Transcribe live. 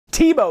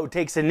Tebow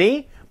takes a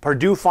knee,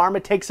 Purdue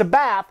Pharma takes a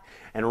bath,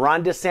 and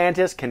Ron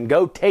DeSantis can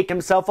go take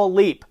himself a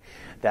leap.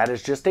 That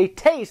is just a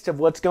taste of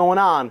what's going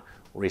on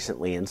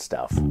recently in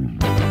stuff.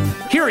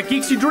 Here at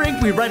Geeks Who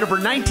Drink, we write over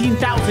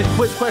 19,000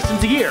 quiz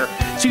questions a year,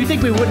 so you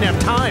think we wouldn't have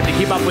time to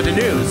keep up with the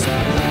news.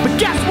 But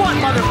guess what,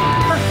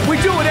 motherfucker?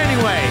 We do it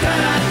anyway!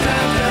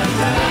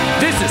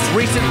 This is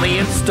Recently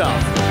in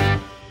Stuff.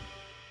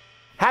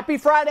 Happy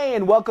Friday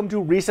and welcome to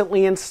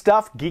Recently in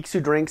Stuff, Geeks Who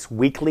Drink's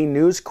weekly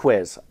news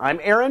quiz. I'm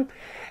Aaron,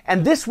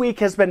 and this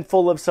week has been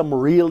full of some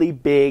really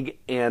big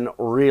and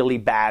really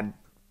bad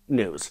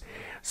news.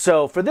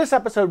 So for this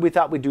episode, we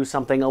thought we'd do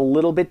something a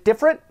little bit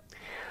different,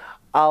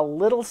 a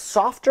little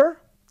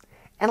softer,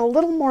 and a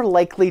little more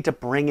likely to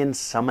bring in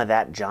some of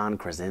that John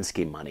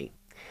Krasinski money.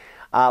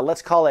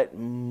 Let's call it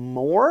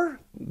more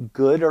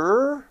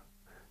gooder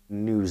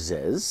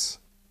newses.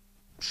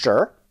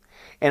 Sure.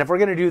 And if we're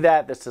going to do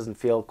that, this doesn't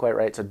feel quite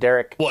right. So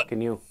Derek, what?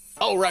 Can you?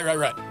 Oh, right.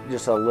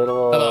 Just a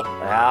little. Hello.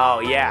 Oh,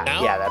 yeah.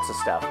 Now? Yeah, that's the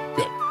stuff.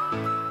 Good.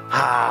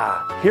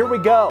 Here we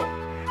go.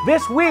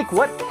 This week,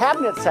 what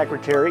cabinet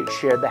secretary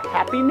shared the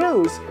happy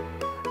news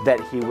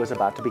that he was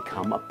about to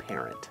become a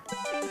parent?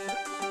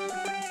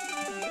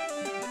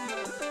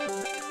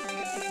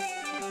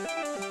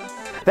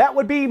 That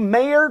would be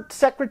Mayor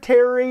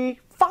Secretary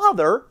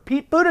Father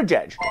Pete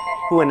Buttigieg,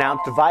 who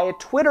announced via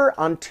Twitter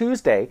on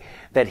Tuesday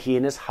that he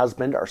and his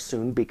husband are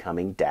soon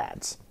becoming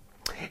dads.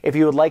 If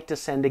you would like to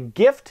send a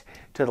gift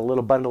to the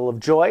little bundle of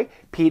joy,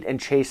 Pete and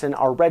Chasen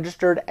are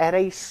registered at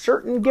a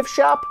certain gift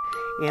shop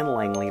in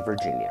Langley,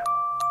 Virginia.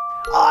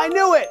 Oh, I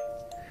knew it!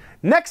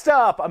 Next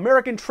up,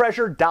 American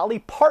treasure Dolly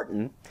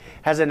Patron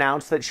has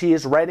announced that she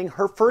is writing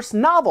her first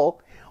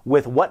novel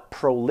with what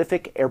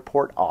prolific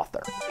airport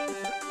author?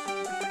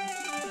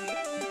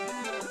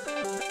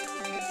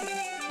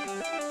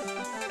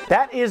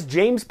 That is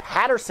James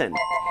Patterson,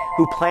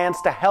 who plans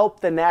to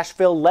help the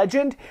Nashville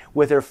legend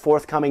with her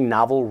forthcoming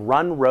novel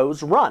Run,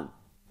 Rose, Run.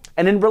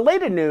 And in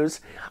related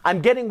news,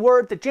 I'm getting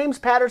word that James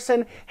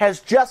Patterson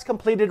has just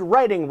completed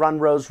writing Run,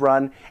 Rose,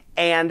 Run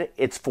and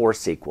its 4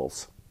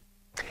 sequels.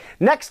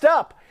 Next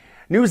up,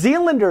 New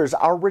Zealanders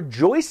are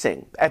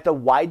rejoicing at the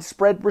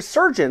widespread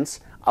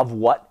resurgence of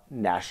what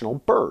national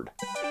bird?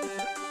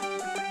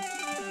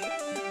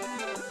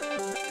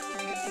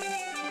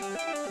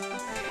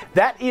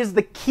 That is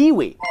the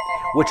kiwi,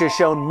 which has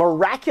shown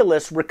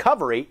miraculous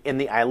recovery in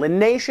the island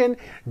nation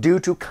due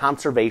to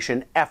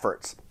conservation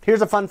efforts.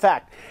 Here's a fun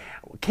fact.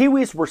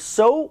 Kiwis were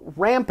so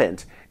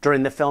rampant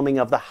during the filming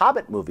of the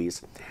Hobbit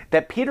movies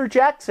that Peter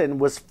Jackson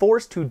was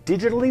forced to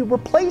digitally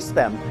replace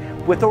them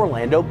with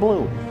Orlando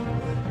Bloom.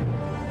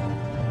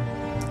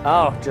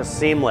 Oh, just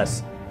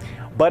seamless.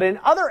 But in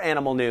other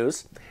animal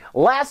news,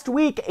 last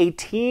week a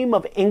team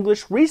of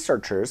English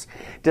researchers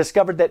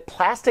discovered that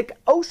plastic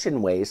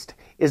ocean waste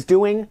is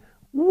doing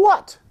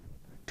what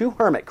to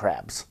hermit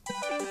crabs?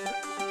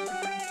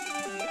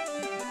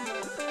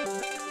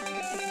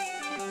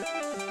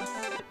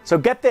 So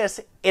get this,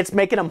 it's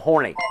making them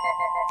horny.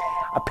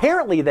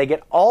 Apparently they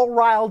get all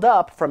riled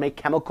up from a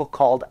chemical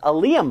called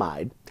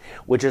aleamide,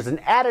 which is an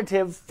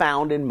additive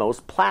found in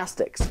most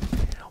plastics,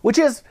 which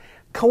is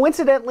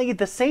coincidentally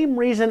the same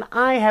reason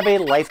I have a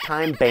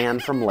lifetime ban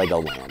from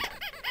Legoland.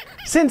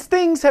 Since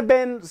things have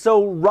been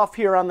so rough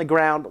here on the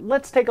ground,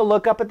 let's take a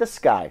look up at the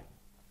sky.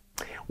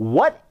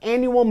 What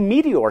annual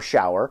meteor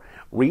shower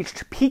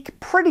reached peak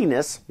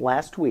prettiness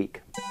last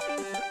week?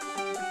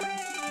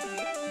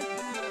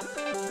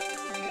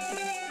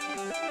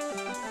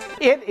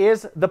 It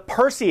is the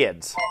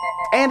Perseids.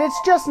 And it's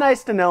just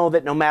nice to know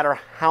that no matter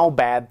how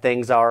bad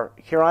things are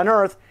here on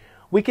Earth,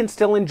 we can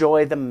still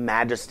enjoy the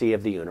majesty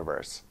of the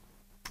universe.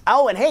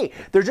 Oh, and hey,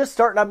 they're just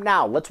starting up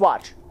now. Let's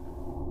watch.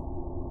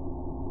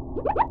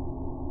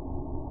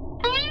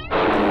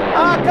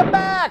 Come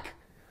back!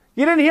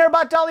 You didn't hear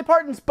about Dolly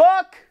Parton's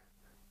book?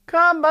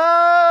 Come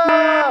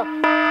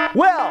back!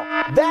 Well,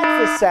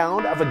 that's the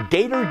sound of a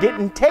gator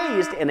getting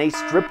tased in a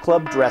strip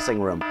club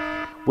dressing room,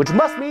 which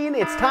must mean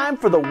it's time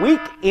for the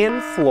week in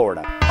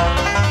Florida.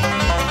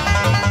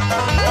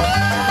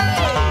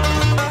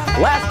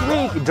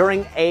 Last week,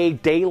 during a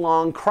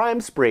day-long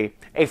crime spree,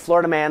 a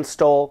Florida man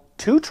stole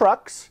 2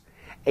 trucks,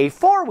 a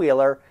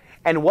 4-wheeler,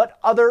 and what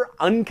other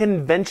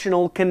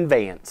unconventional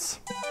conveyance?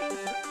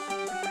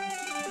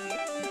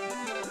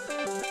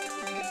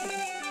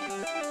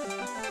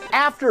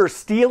 After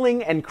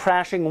stealing and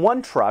crashing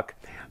 1 truck,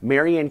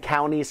 Marion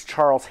County's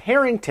Charles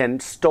Harrington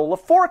stole a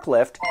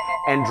forklift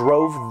and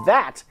drove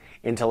that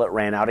until it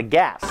ran out of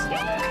gas.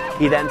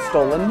 He then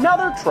stole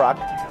another truck,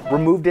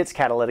 removed its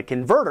catalytic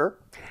converter,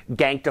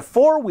 ganked a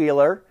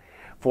 4-wheeler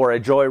for a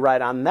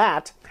joyride on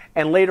that,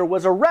 and later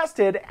was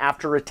arrested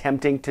after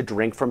attempting to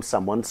drink from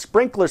someone's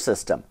sprinkler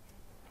system.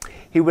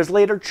 He was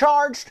later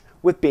charged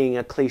with being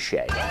a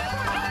cliché.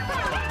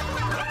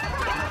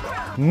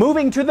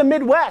 Moving to the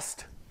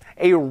Midwest,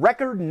 a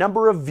record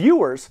number of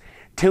viewers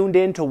tuned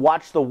in to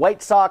watch the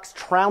White Sox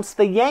trounce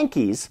the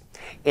Yankees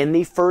in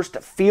the first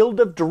Field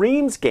of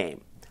Dreams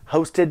game,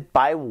 hosted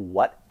by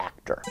what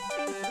actor?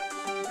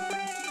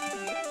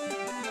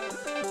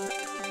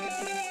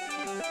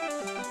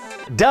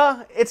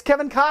 Duh, it's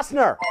Kevin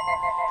Costner.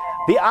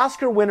 The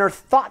Oscar winner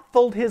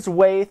thoughtfuled his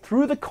way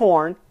through the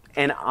corn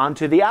and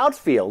onto the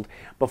outfield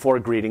before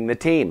greeting the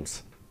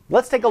teams.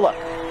 Let's take a look.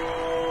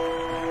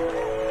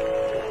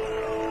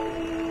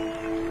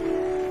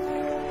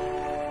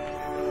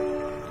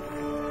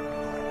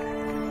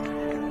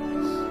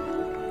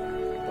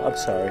 I'm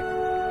sorry.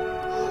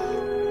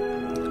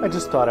 I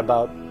just thought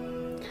about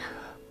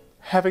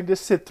having to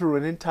sit through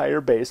an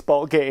entire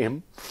baseball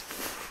game.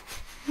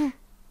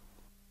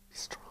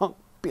 Strong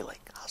Billy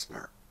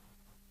Costner.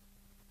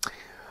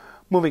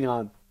 Moving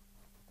on.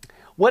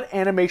 What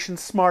animation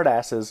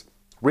smartasses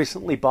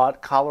recently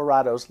bought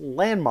Colorado's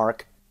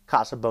landmark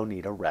Casa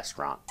Bonita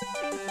restaurant?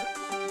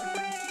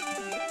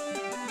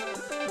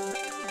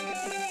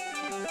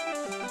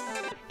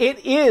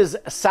 It is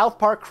South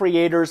Park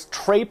creators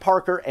Trey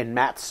Parker and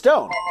Matt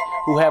Stone,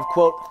 who have,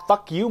 quote,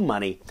 fuck you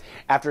money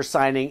after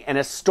signing an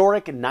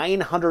historic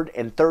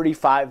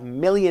 $935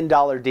 million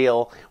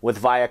deal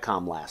with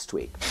Viacom last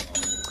week.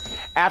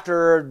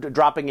 After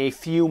dropping a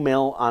few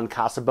mil on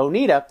Casa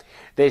Bonita,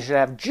 they should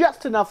have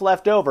just enough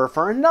left over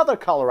for another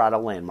Colorado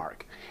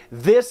landmark,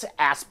 this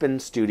Aspen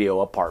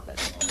studio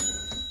apartment.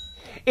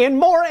 In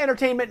more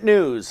entertainment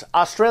news,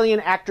 Australian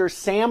actor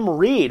Sam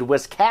Reid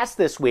was cast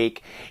this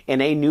week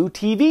in a new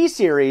TV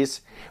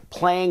series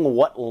playing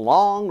what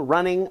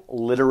long-running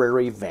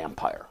literary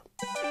vampire?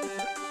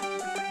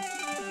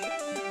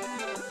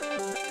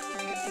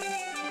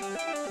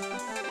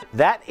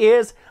 That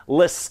is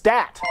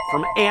Lestat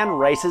from Anne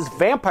Rice's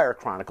Vampire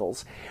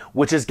Chronicles,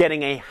 which is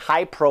getting a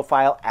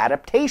high-profile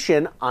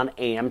adaptation on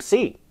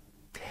AMC.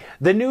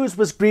 The news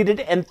was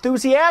greeted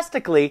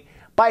enthusiastically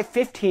by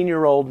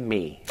 15-year-old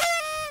me.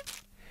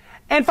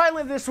 And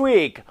finally this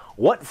week,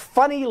 what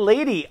funny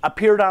lady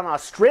appeared on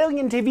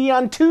Australian TV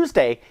on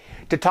Tuesday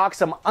to talk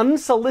some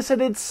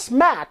unsolicited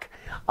smack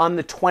on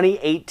the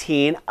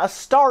 2018 A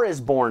Star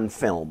Is Born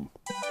film?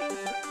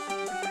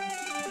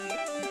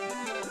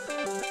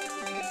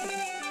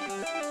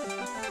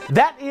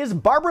 That is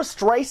Barbra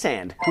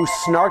Streisand, who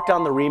snarked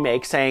on the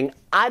remake saying,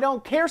 "I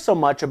don't care so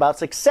much about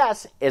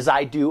success as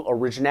I do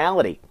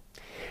originality."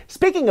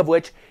 Speaking of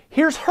which,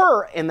 here's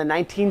her in the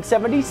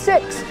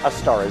 1976 A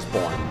Star Is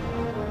Born.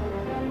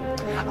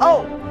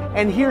 Oh,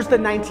 and here's the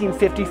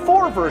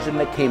 1954 version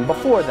that came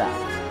before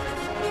that.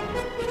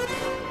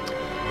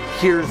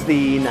 Here's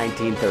the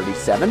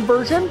 1937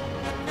 version.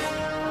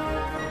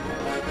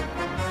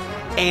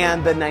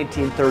 And the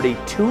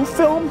 1932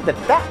 film that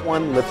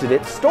one lifted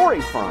its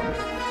story from.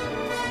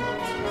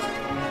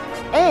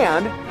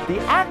 And the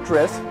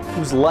actress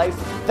whose life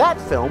that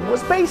film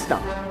was based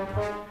on.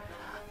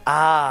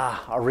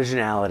 Ah,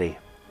 originality.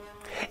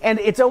 And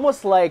it's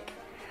almost like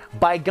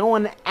by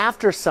going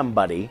after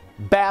somebody,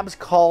 Babs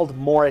called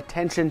more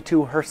attention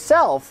to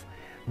herself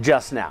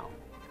just now.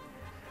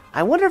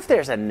 I wonder if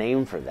there's a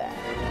name for that.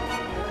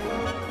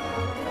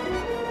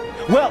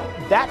 Well,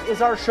 that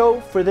is our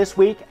show for this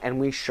week, and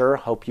we sure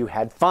hope you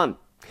had fun.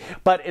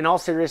 But in all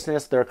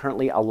seriousness, there are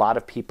currently a lot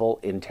of people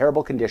in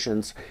terrible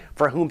conditions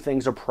for whom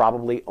things are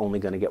probably only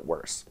going to get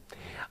worse.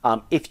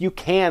 If you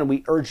can,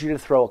 we urge you to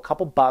throw a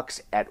couple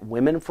bucks at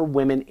Women for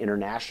Women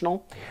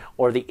International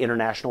or the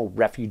International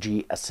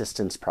Refugee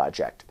Assistance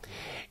Project.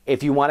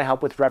 If you want to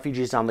help with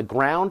refugees on the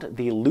ground,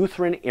 the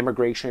Lutheran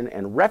Immigration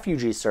and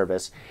Refugee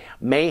Service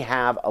may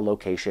have a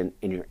location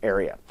in your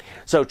area.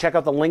 So check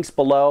out the links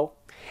below,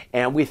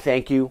 and we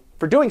thank you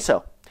for doing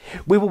so.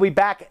 We will be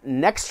back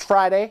next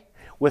Friday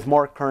with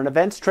more current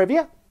events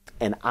trivia,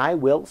 and I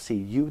will see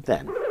you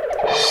then.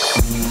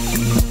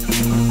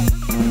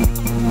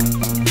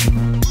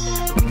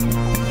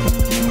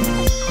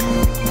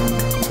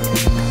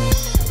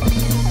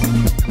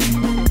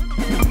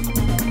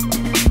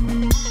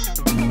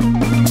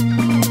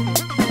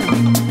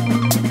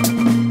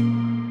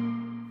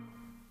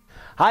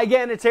 Hi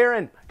again, it's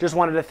Aaron. Just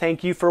wanted to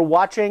thank you for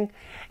watching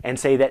and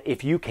say that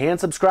if you can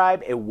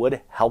subscribe, it would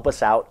help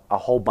us out a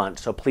whole bunch.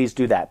 So please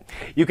do that.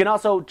 You can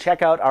also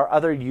check out our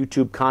other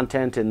YouTube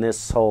content in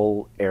this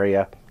whole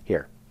area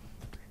here.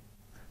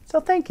 So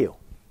thank you.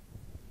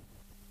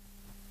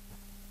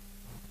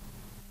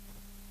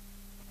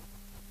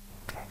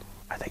 Okay,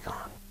 are they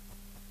gone?